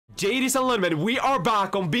JD's Unlimited, we are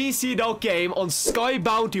back on BC.game on Sky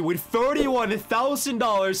Bounty with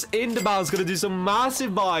 $31,000 in the balance. Gonna do some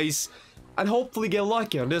massive buys and hopefully get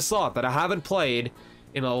lucky on this slot that I haven't played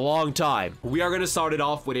in a long time. We are gonna start it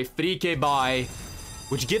off with a 3K buy,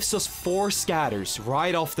 which gives us 4 scatters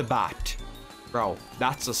right off the bat. Bro,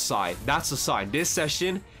 that's a sign. That's a sign. This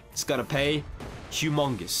session is gonna pay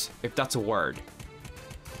humongous, if that's a word.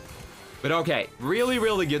 But okay,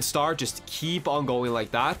 really good start. Just keep on going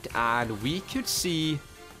like that, and we could see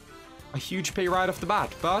a huge pay right off the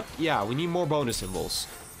bat. But yeah, we need more bonus symbols.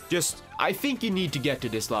 Just, I think you need to get to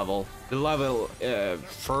this level. The level,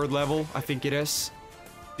 3rd level, I think it is,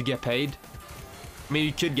 to get paid. I mean,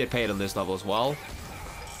 you could get paid on this level as well.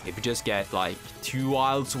 If you just get like 2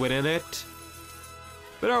 wilds within it.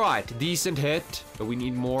 But alright, decent hit. But we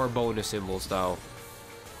need more bonus symbols though.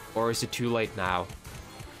 Or is it too late now?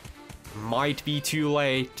 Might be too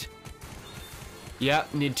late. Yeah,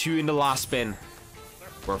 need 2 in the last spin.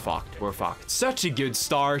 We're fucked. We're fucked. Such a good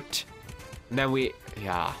start. And then we...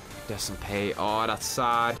 yeah, doesn't pay. Oh, that's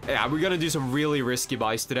sad. Yeah, we're gonna do some really risky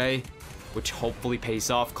buys today, which hopefully pays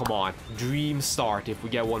off. Come on. Dream start if we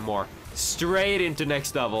get one more. Straight into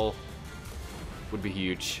next level. Would be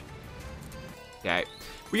huge. Okay.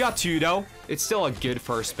 We got 2 though. It's still a good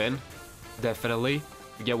first spin. Definitely.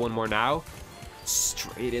 We get one more now.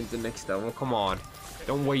 Straight into next level. Come on.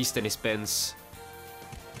 Don't waste any spins.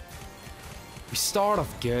 We start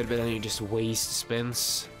off good, but then you just waste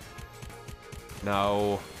spins.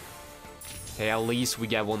 No. Okay, at least we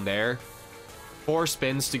get one there. 4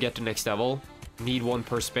 spins to get to next level. Need 1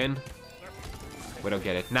 per spin. We don't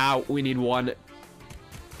get it. Now we need 1.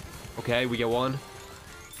 Okay, we get 1.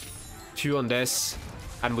 2 on this.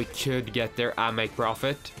 And we could get there and make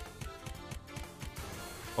profit.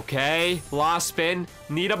 Okay, last spin.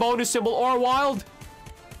 Need a bonus symbol or wild.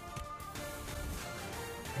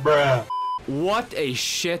 Bruh. What a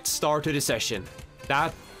shit start to the session.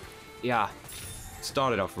 That, yeah,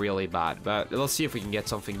 started off really bad. But let's see if we can get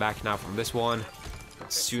something back now from this one.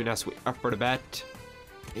 As soon as we upper the bet,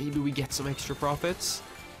 maybe we get some extra profits.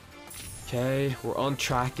 Okay, we're on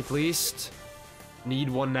track at least. Need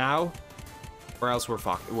 1 now. Or else we're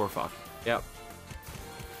fucked. We're fucked. Yep.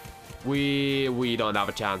 We don't have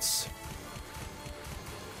a chance.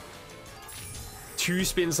 2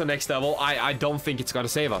 spins on next level. I don't think it's gonna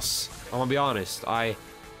save us. I'm gonna be honest.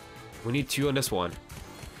 We need 2 on this one.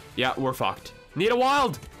 Yeah, we're fucked. Need a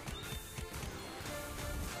wild.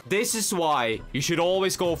 This is why you should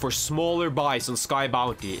always go for smaller buys on Sky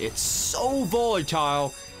Bounty. It's so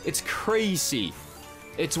volatile. It's crazy.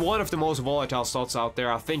 It's one of the most volatile slots out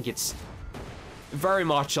there. I think it's very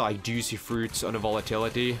much like Juicy Fruits on the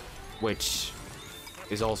volatility, which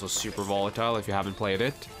is also super volatile if you haven't played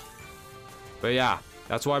it. But yeah,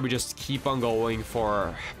 that's why we just keep on going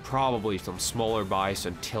for probably some smaller buys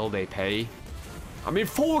until they pay. I mean,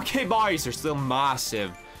 4K buys are still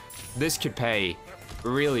massive. This could pay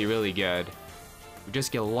really good. We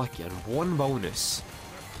just get lucky on 1 bonus.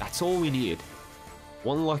 That's all we need.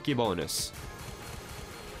 1 lucky bonus.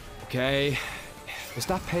 Okay. Does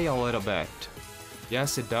that pay a little bit?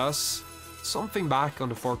 Yes, it does. Something back on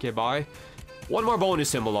the 4K buy. 1 more bonus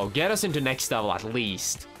symbol though. Get us into next level at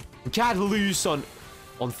least. We can't lose on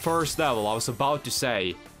first level. I was about to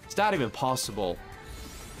say. Is that even possible?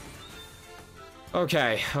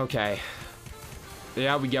 Okay.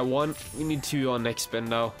 Yeah, we get 1. We need 2 on next spin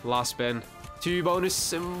though. Last spin. 2 bonus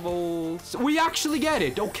symbols. We actually get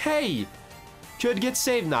it. Okay. Could get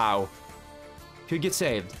saved now. Could get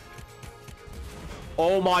saved.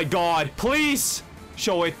 Oh my god. Please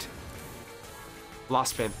show it.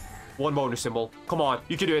 Last spin. 1 bonus symbol. Come on.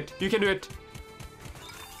 You can do it. You can do it.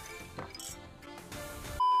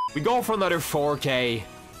 We go for another 4K.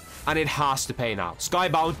 And it has to pay now. Sky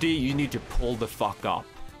Bounty, you need to pull the fuck up.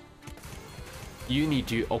 You need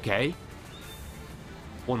to... okay.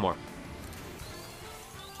 1 more.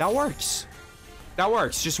 That works. That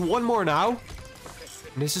works. Just 1 more now.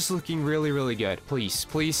 And this is looking really good.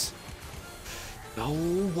 Please. No,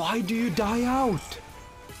 why do you die out?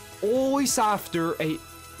 Always after a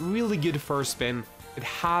really good first spin, it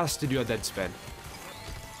has to do a dead spin.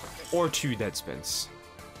 Or 2 dead spins.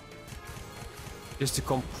 Just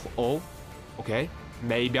to oh, okay.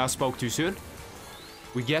 Maybe I spoke too soon.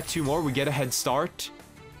 We get 2 more. We get a head start.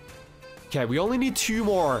 Okay, we only need 2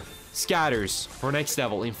 more scatters for next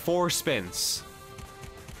level in 4 spins.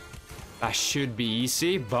 That should be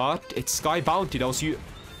easy, but it's Sky Bounty though, so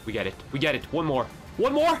we get it. We get it. 1 more.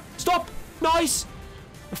 1 more. Stop. Nice.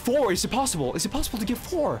 4. Is it possible? Is it possible to get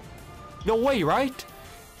 4? No way, right?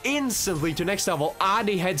 Instantly to next level and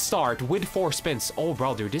a head start with 4 spins. Oh,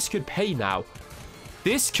 brother, this could pay now.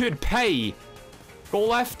 This could pay. Go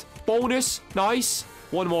left. Bonus. Nice.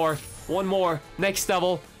 One more. One more. Next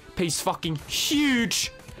level. Pays fucking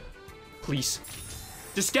huge. Please.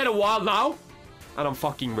 Just get a wild now. And I'm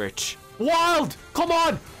fucking rich. Wild! Come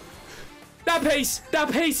on! That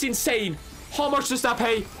pays insane. How much does that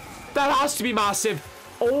pay? That has to be massive.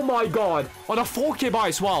 Oh my god. On a 4K buy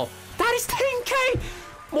as well. That is 10K!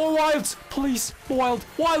 More wilds, please. Wild,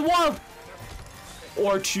 wild, wild.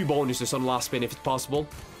 Or 2 bonuses on last spin if it's possible.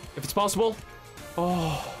 If it's possible.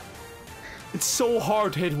 Oh. It's so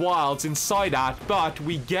hard to hit wilds inside that, but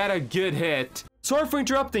we get a good hit. Sorry for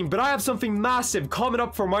interrupting, but I have something massive coming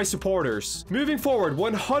up for my supporters. Moving forward,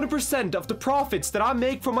 100% of the profits that I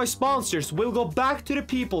make from my sponsors will go back to the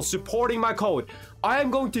people supporting my code. I am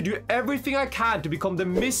going to do everything I can to become the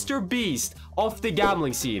Mr. Beast of the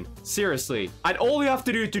gambling scene. Seriously. And all you have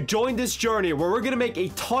to do to join this journey where we're gonna make a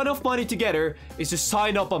ton of money together is to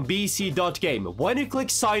sign up on bc.game. When you click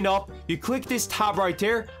sign up, you click this tab right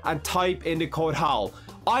here and type in the code HAL.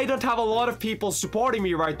 I don't have a lot of people supporting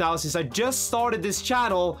me right now since I just started this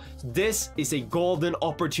channel. This is a golden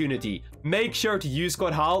opportunity. Make sure to use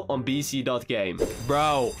code HAL on bc.game.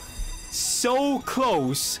 Bro, so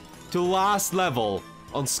close to last level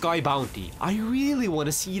on Sky Bounty. I really want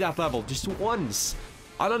to see that level just once.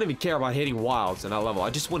 I don't even care about hitting wilds on that level.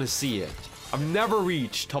 I just want to see it. I've never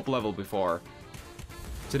reached top level before.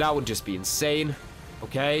 So that would just be insane.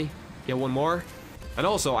 Okay, get one more. And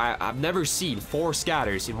also, I've never seen 4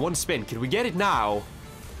 scatters in one spin. Can we get it now?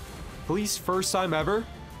 Please, first time ever.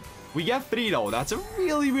 We get 3 though. That's a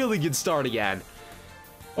really, really good start again.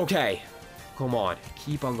 Okay. Come on.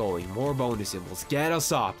 Keep on going. More bonus symbols. Get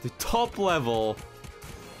us up to top level.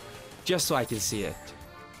 Just so I can see it.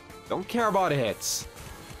 Don't care about the hits.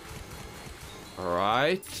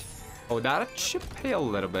 Alright. Oh, that should pay a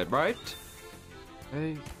little bit, right?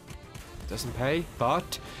 Okay. Doesn't pay,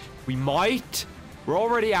 but we might. We're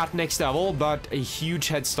already at next level, but a huge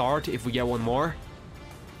head start if we get one more.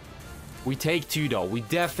 We take 2 though. We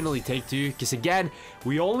definitely take 2. Because again,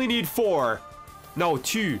 we only need 4. No,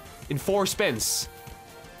 2 in 4 spins.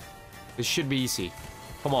 This should be easy.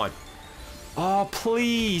 Come on. Oh,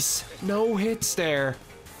 please. No hits there.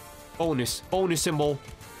 Bonus. Bonus symbol.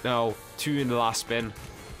 No, 2 in the last spin.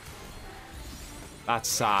 That's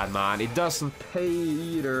sad, man. It doesn't pay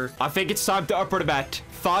either. I think it's time to upper the bet.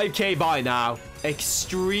 5K buy now.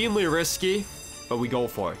 Extremely risky, but we go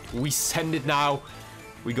for it. We send it now.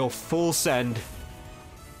 We go full send.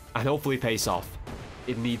 And hopefully it pays off.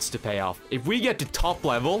 It needs to pay off. If we get to top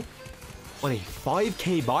level on a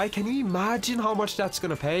 5K buy, can you imagine how much that's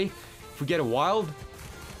gonna pay? If we get a wild.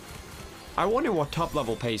 I wonder what top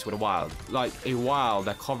level pays with a wild. Like a wild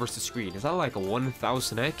that covers the screen. Is that like a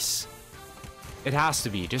 1000x? It has to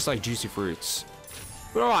be, just like Juicy Fruits.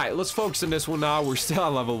 But alright, let's focus on this one now. We're still at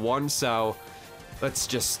level 1, so let's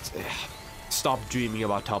just stop dreaming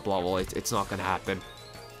about top level. It's not gonna happen.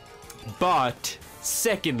 But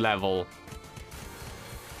second level,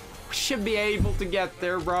 we should be able to get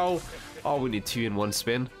there, bro. Oh, we need 2 in 1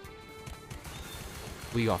 spin.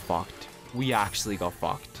 We got fucked. We actually got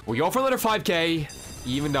fucked. We go for another 5K,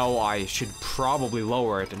 even though I should probably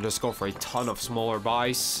lower it and just go for a ton of smaller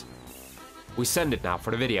buys. We send it now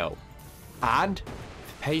for the video. And if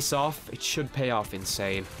it pays off, it should pay off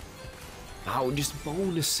insane. Now just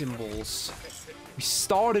bonus symbols. We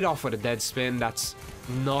started off with a dead spin. That's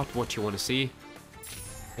not what you want to see.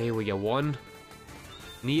 Hey, we get 1.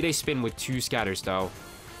 Need a spin with 2 scatters though.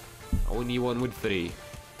 I only need 1 with 3.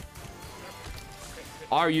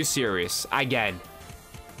 Are you serious? Again.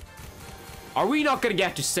 Are we not gonna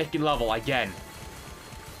get to second level again?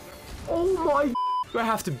 Oh my. Do I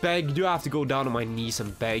have to beg? Do I have to go down on my knees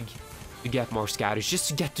and beg to get more scatters just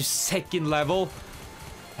to get to second level?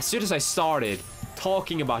 As soon as I started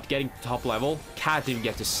talking about getting to top level, can't even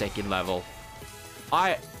get to second level.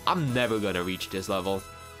 I'm never gonna reach this level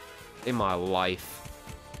in my life.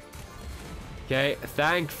 Okay,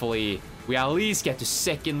 thankfully we at least get to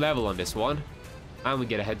second level on this one, and we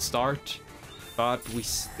get a head start. But we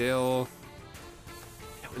still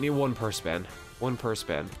we need 1 per spin. 1 per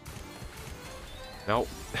spin. No,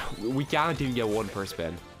 we can't even get 1 per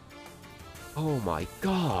spin. Oh my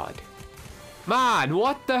god. Man,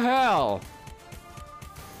 what the hell?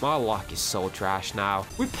 My luck is so trash now.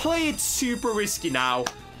 We play it super risky now.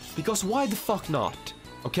 Because why the fuck not?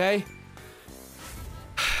 Okay?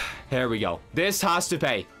 Here we go. This has to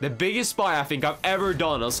pay. The biggest buy I think I've ever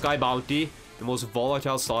done on Sky Bounty. The most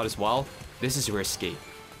volatile slot as well. This is risky.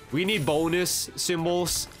 We need bonus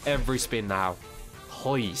symbols every spin now.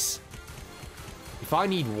 Please. If I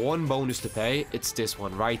need 1 bonus to pay, it's this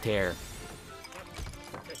one right here.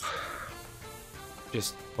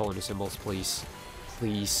 Just bonus symbols, please.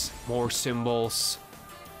 Please. More symbols.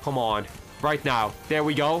 Come on. Right now. There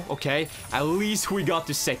we go. Okay. At least we got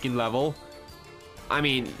to second level. I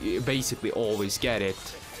mean, you basically always get it.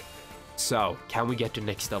 So, can we get to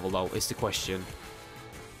next level, though, is the question.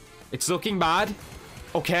 It's looking bad.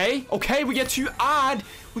 Okay. Okay, we get to add.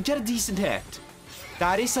 We get a decent hit.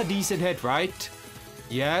 That is a decent hit, right?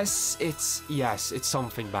 Yes, it's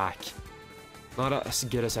something back. Not as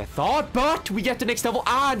good as I thought, but we get the next level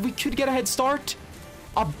and we could get a head start.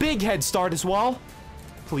 A big head start as well.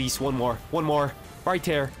 Please, one more. Right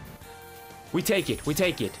here. We take it.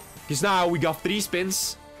 Because now we got 3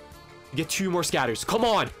 spins. We get 2 more scatters. Come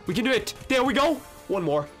on. We can do it. There we go. One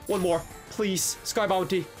more. Please. Sky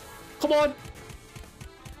Bounty. Come on.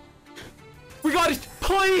 We got it.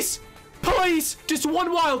 Please. Just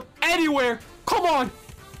one wild. Anywhere. Come on.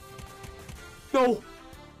 No.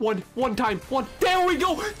 One time. There we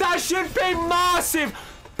go. That should be massive.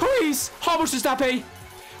 Please. How much does that pay?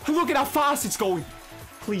 Look at how fast it's going.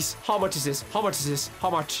 Please. How much is this? How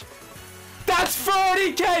much? That's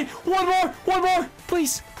 30k. One more.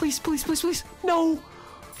 Please. No.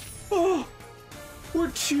 Oh. We're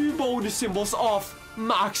 2 bonus symbols off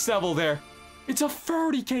max level there. It's a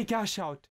 30k cash out.